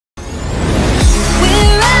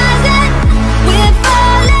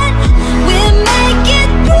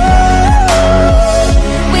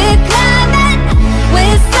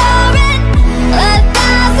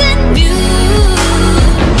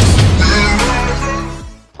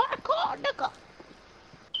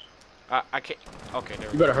I can't. Okay, there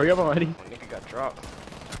we You go. better hurry up already. Nigga got dropped.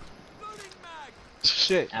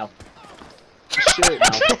 Shit. Ow. Shit.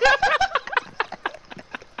 Ow.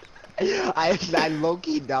 I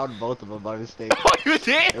low-key downed both of them by mistake. Oh, you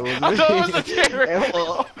did? It was I thought it was a me. terror.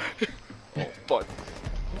 Oh, Fuck.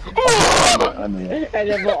 And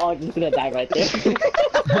then we're all just gonna die right there.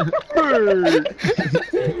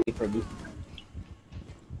 For me.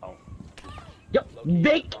 Oh. Yo,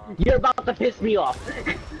 Vic, you're about to piss me off.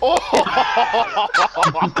 Oh!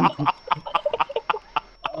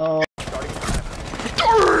 Oh.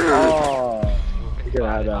 You can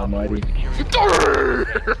have that, Mighty.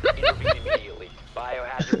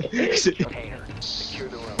 Biohazard container. Secure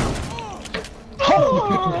the room.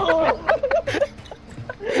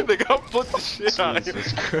 They got put the shit out of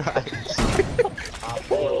Jesus Christ. Fuck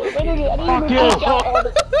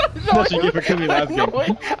That's what you get for killing me last game.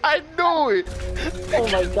 I knew it! Oh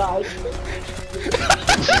my god.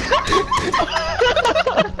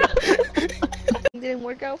 Didn't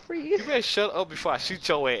work out for you. You better shut up before I shoot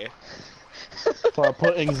your ass. So I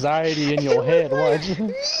put anxiety in your head, what?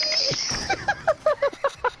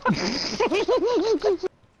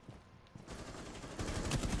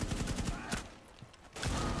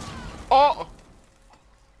 Oh!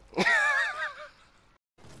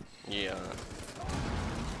 Yeah.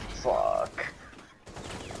 Fuck.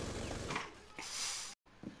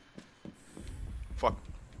 Fuck.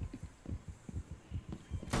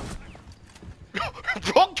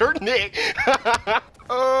 Broke your neck!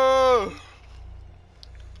 Oh!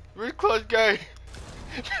 Really close game.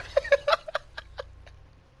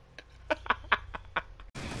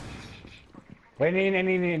 Wait, need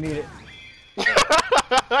it.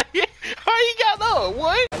 How you got that?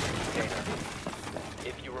 What?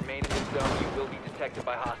 If you remain in this zone, you will be detected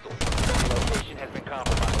by hostiles. Your location has been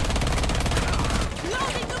compromised.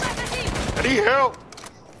 I need help!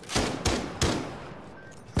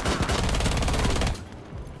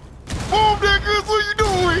 Boom, niggas, what you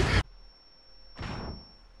doing?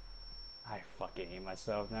 I fucking hate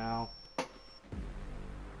myself now.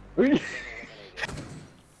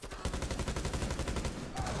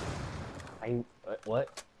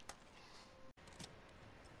 What?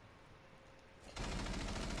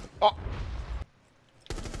 Oh!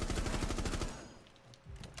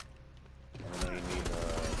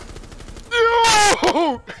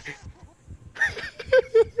 No!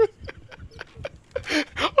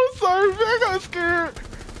 I'm sorry, man, I got scared.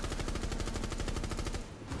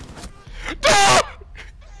 No!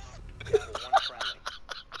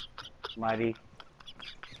 Mighty.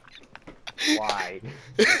 Why?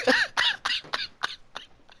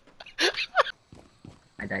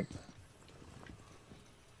 I died.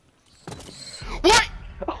 What?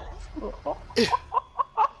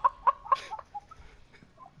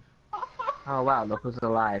 Oh wow, look who's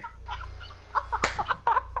alive.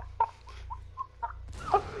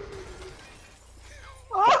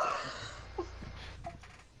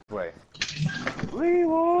 Wait.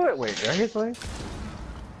 Leroy! Wait, did I hit something?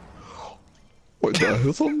 Wait, did I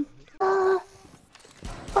hit something?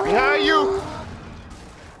 Behind you!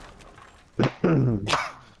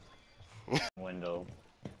 Window.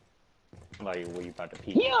 Like, were you about to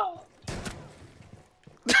peek? Yeah!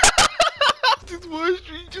 This one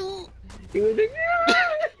street dude. He was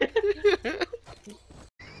like,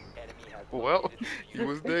 Well, he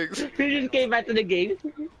was next. he just came back to the game.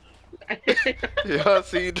 Yeah, I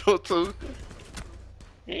see you do too.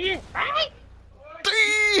 Yeah, right?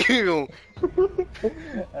 Damn!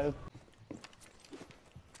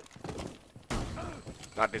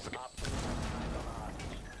 Not this again.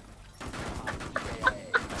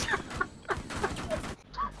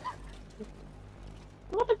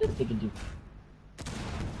 What did this thing do?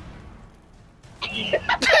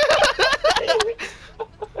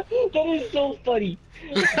 That is so funny.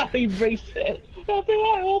 How he breaks it. After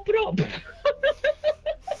I open up.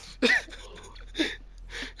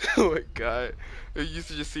 Oh my god. I used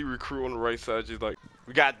to just see recruit on the right side, just like,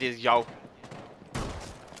 we got this, y'all.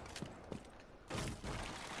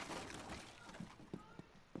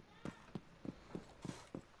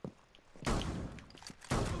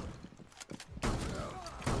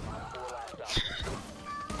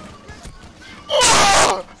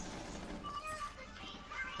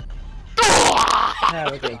 Yeah,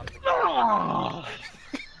 okay.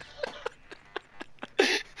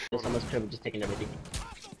 There's almost crib just taking everything.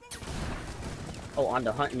 Oh, on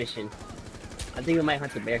the hunt mission. I think we might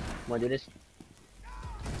hunt the bear. Wanna do this?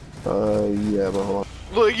 Yeah, but hold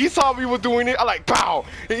on. Look, you saw me was doing it. I like, pow!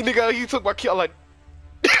 And nigga, he took my kill. I like.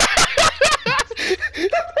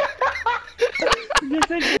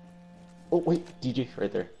 Oh wait, DJ,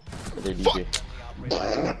 right there. Right there, DJ.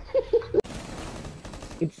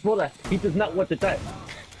 Explora. He does not want to die.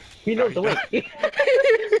 He knows the way.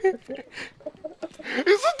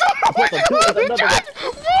 It's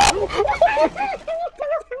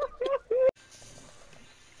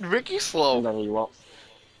a Ricky slow. No, you won't.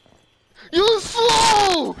 You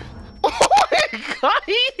slow! Oh my god,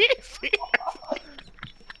 he is here!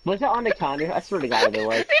 Was it on the counter? I swear to God, it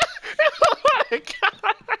was. Oh my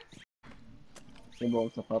god! He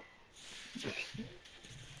blows stuff up.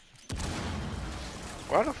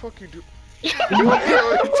 Why the fuck you do? You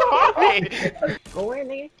retarded! Go in,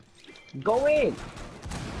 nigga. Go in.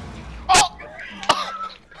 Oh!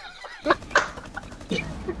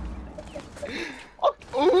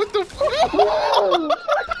 Oh, what the fuck?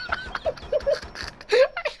 I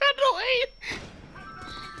got no aim!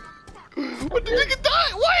 What the nigga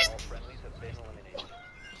die? What?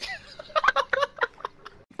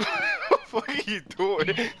 What the fuck are you doing?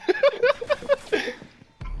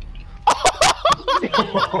 I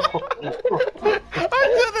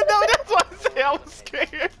didn't know, that's why I say I was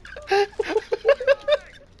scared.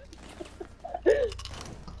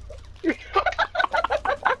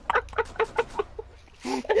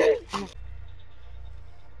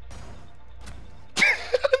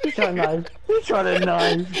 He trying to knife. He trying to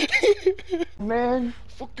knife. Man.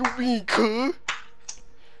 Fuck you mean, cuz?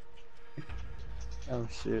 Oh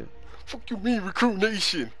shit. Fuck you mean, Recruit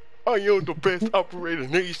Nation? I am the best operator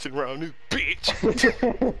nation around this bitch.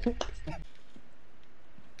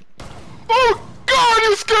 Oh god,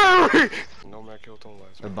 you scary! No man killed on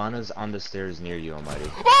last. Urbana's on the stairs near you, Almighty.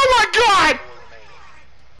 Oh my god!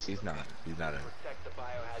 He's not. He's not in. Protect the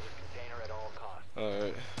biohazard container at all costs.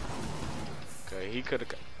 Alright. Okay, he could've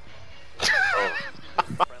got.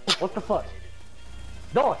 What the fuck?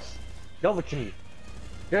 Dos. Double tree.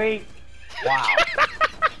 3. Wow.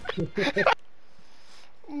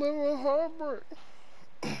 Never heartbreak.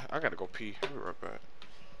 I gotta go pee. I'll be right back.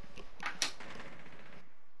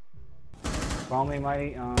 Follow me,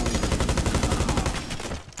 Mighty.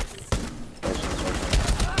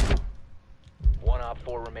 One op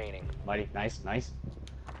 4 remaining. Mighty, nice, nice.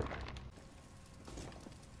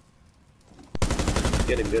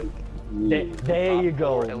 Get it good. There you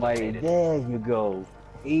go, Op4 Mighty. eliminated. There you go.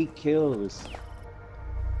 8 kills.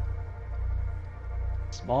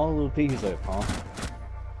 Small little piece of it, huh?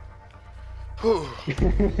 Whew.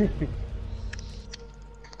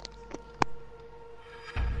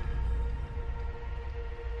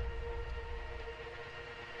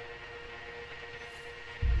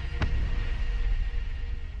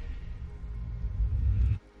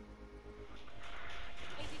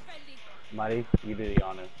 Mighty, you do the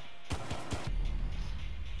honor.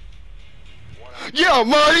 Yeah,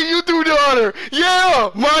 Marty, you do the honor. Yeah,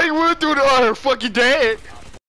 Marty will do the honor. Fuck you, dad.